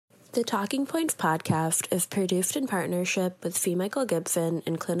The Talking Points podcast is produced in partnership with C. Michael Gibson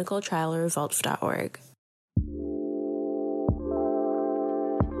and clinicaltrialresults.org.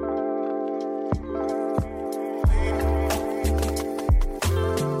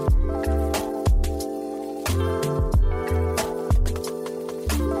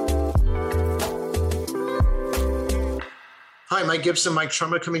 Hi, Mike Gibson, Mike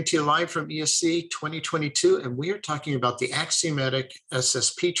Sharma coming to you live from ESC 2022, and we are talking about the AXIOMATIC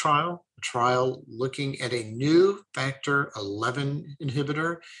SSP trial, a trial looking at a new factor 11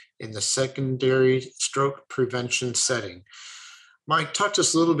 inhibitor in the secondary stroke prevention setting. Mike, talk to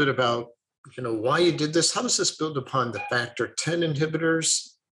us a little bit about, why you did this. How does this build upon the factor 10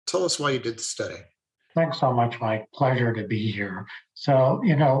 inhibitors? Tell us why you did the study. Thanks so much, Mike. Pleasure to be here. So,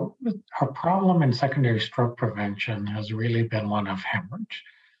 our problem in secondary stroke prevention has really been one of hemorrhage.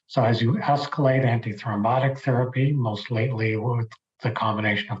 So as you escalate antithrombotic therapy, most lately with the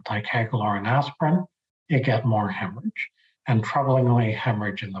combination of ticagrelor and aspirin, you get more hemorrhage, and troublingly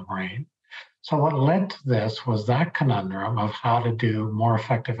hemorrhage in the brain. So what led to this was that conundrum of how to do more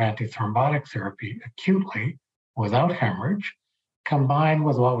effective antithrombotic therapy acutely without hemorrhage, combined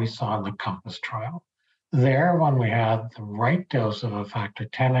with what we saw in the COMPASS trial. There, when we had the right dose of a factor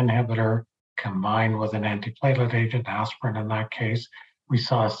 10 inhibitor combined with an antiplatelet agent, aspirin in that case, we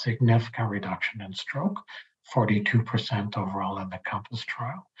saw a significant reduction in stroke, 42% overall in the COMPASS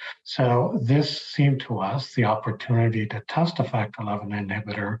trial. So this seemed to us the opportunity to test a factor 11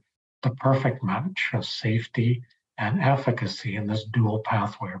 inhibitor, the perfect match of safety and efficacy in this dual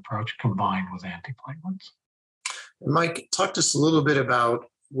pathway approach combined with antiplatelets. Mike, talk to us a little bit about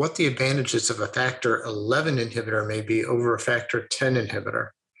what the advantages of a factor 11 inhibitor may be over a factor 10 inhibitor.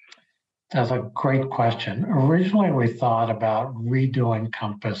 That's a great question. Originally, we thought about redoing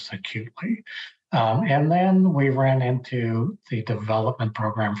COMPASS acutely. And then we ran into the development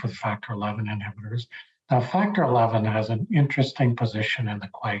program for the factor 11 inhibitors. Now, factor 11 has an interesting position in the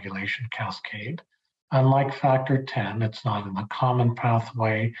coagulation cascade. Unlike factor 10, it's not in the common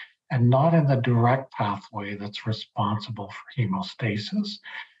pathway and not in the direct pathway that's responsible for hemostasis.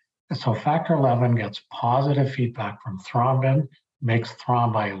 So factor 11 gets positive feedback from thrombin, makes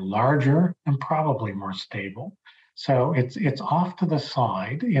thrombi larger and probably more stable. So it's off to the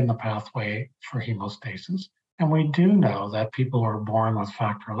side in the pathway for hemostasis. And we do know that people who are born with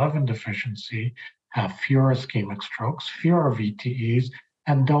factor 11 deficiency have fewer ischemic strokes, fewer VTEs,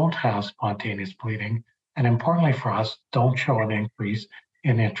 and don't have spontaneous bleeding. And importantly for us, don't show an increase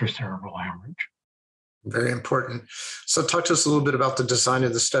in intracerebral hemorrhage. Very important. So talk to us a little bit about the design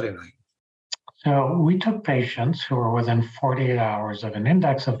of the study, Mike. So we took patients who were within 48 hours of an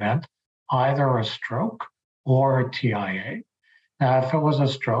index event, either a stroke or a TIA. Now, if it was a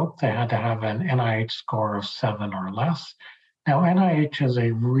stroke, they had to have an NIH score of 7 or less. Now, NIH is a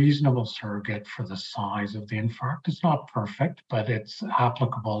reasonable surrogate for the size of the infarct. It's not perfect, but it's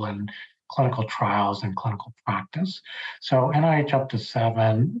applicable in clinical trials and clinical practice. So NIH up to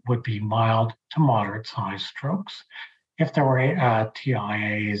 7 would be mild to moderate size strokes. If there were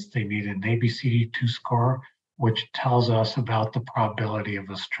TIAs, they needed an ABCD2 score, which tells us about the probability of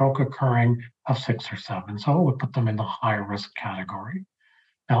a stroke occurring of 6 or 7. So it would put them in the high risk category.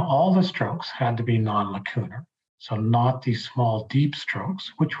 Now, all the strokes had to be non-lacunar, so not these small deep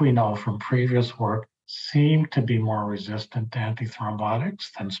strokes, which we know from previous work seem to be more resistant to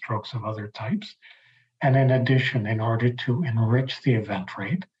antithrombotics than strokes of other types. And in addition, in order to enrich the event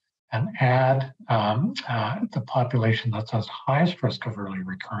rate and add the population that's at highest risk of early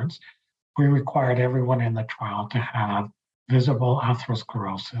recurrence, we required everyone in the trial to have visible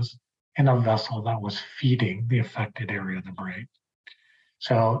atherosclerosis in a vessel that was feeding the affected area of the brain.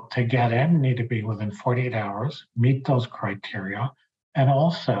 So to get in, need to be within 48 hours, meet those criteria, and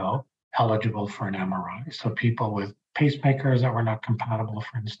also eligible for an MRI. So people with pacemakers that were not compatible,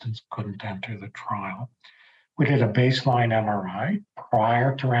 for instance, couldn't enter the trial. We did a baseline MRI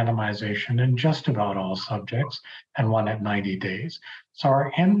prior to randomization in just about all subjects and one at 90 days. So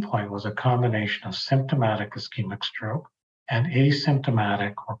our endpoint was a combination of symptomatic ischemic stroke and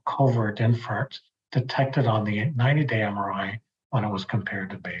asymptomatic or covert infarcts detected on the 90-day MRI when it was compared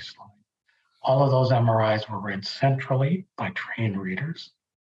to baseline. All of those MRIs were read centrally by trained readers.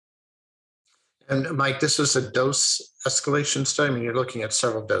 And Mike, this was a dose escalation study. I mean, you're looking at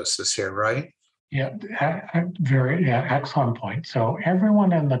several doses here, right? Yeah, excellent point. So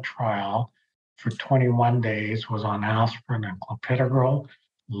everyone in the trial for 21 days was on aspirin and clopidogrel,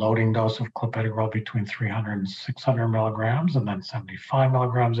 loading dose of clopidogrel between 300 and 600 milligrams, and then 75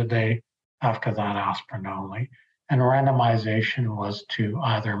 milligrams a day. After that, aspirin only. And randomization was to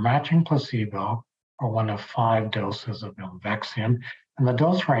either matching placebo or one of 5 doses of milvexian. And the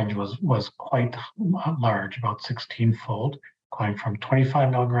dose range was quite large, about 16-fold, going from 25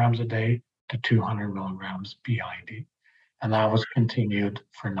 milligrams a day to 200 milligrams BID. And that was continued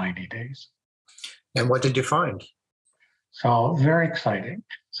for 90 days. And what did you find? So very exciting.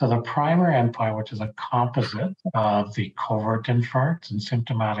 So the primary endpoint, which is a composite of the covert infarcts and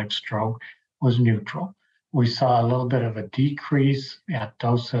symptomatic stroke, was neutral. We saw a little bit of a decrease at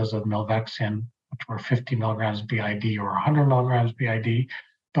doses of milvexian, which were 50 milligrams BID or 100 milligrams BID,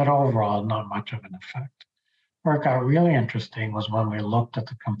 but overall not much of an effect. Where it got really interesting was when we looked at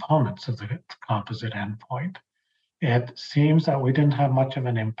the components of the composite endpoint. It seems that we didn't have much of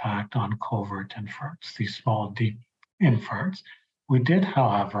an impact on covert infarcts, these small, deep infarcts. We did,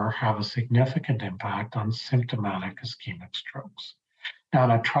 however, have a significant impact on symptomatic ischemic strokes. Now,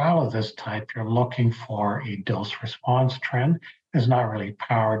 in a trial of this type, you're looking for a dose response trend. It's not really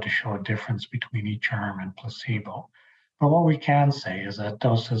powered to show a difference between each arm and placebo. But what we can say is that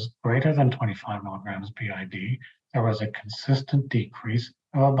doses greater than 25 milligrams BID, there was a consistent decrease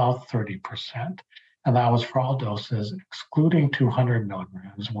of about 30%. And that was for all doses, excluding 200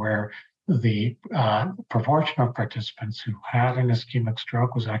 milligrams, where the proportion of participants who had an ischemic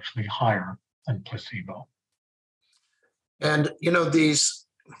stroke was actually higher than placebo. And, these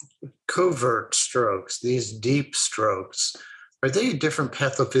covert strokes, these deep strokes, are they a different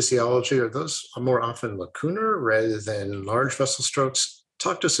pathophysiology? Are those more often lacunar rather than large vessel strokes?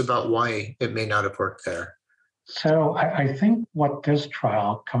 Talk to us about why it may not have worked there. So I think what this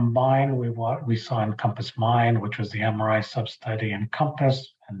trial, combined with what we saw in Compass Mind, which was the MRI sub-study in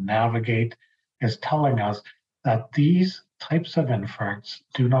Compass and Navigate, is telling us that these types of infarcts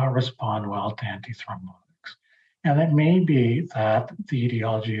do not respond well to antithrombotics. And it may be that the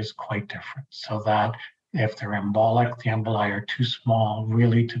etiology is quite different, so that if they're embolic, the emboli are too small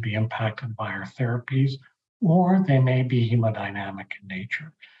really to be impacted by our therapies, or they may be hemodynamic in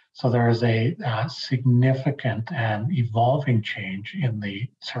nature. So there is a significant and evolving change in the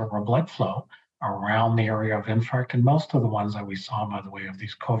cerebral blood flow around the area of infarct. And most of the ones that we saw, by the way, of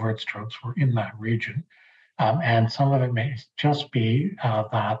these covert strokes were in that region. And some of it may just be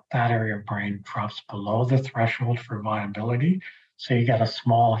that area of brain drops below the threshold for viability. So you get a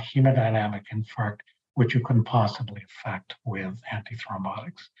small hemodynamic infarct, which you couldn't possibly affect with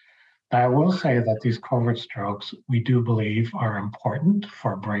antithrombotics. I will say that these covert strokes, we do believe, are important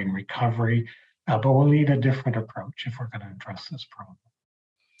for brain recovery, but we'll need a different approach if we're going to address this problem.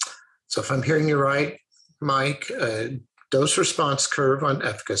 So if I'm hearing you right, Mike, dose response curve on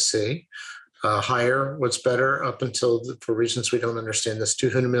efficacy, higher, what's better up until, for reasons we don't understand, this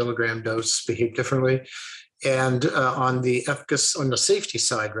 200 milligram dose behaved differently. And on the efficacy, on the safety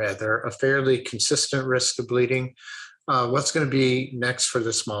side, rather, a fairly consistent risk of bleeding. What's going to be next for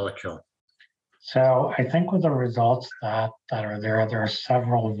this molecule? So I think with the results that are there are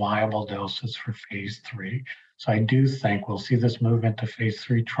several viable doses for phase 3. So I do think we'll see this move into phase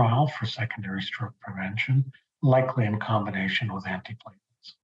 3 trial for secondary stroke prevention, likely in combination with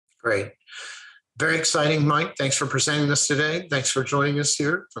antiplatelets. Great. Very exciting, Mike. Thanks for presenting this today. Thanks for joining us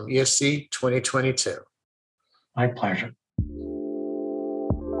here from ESC 2022. My pleasure.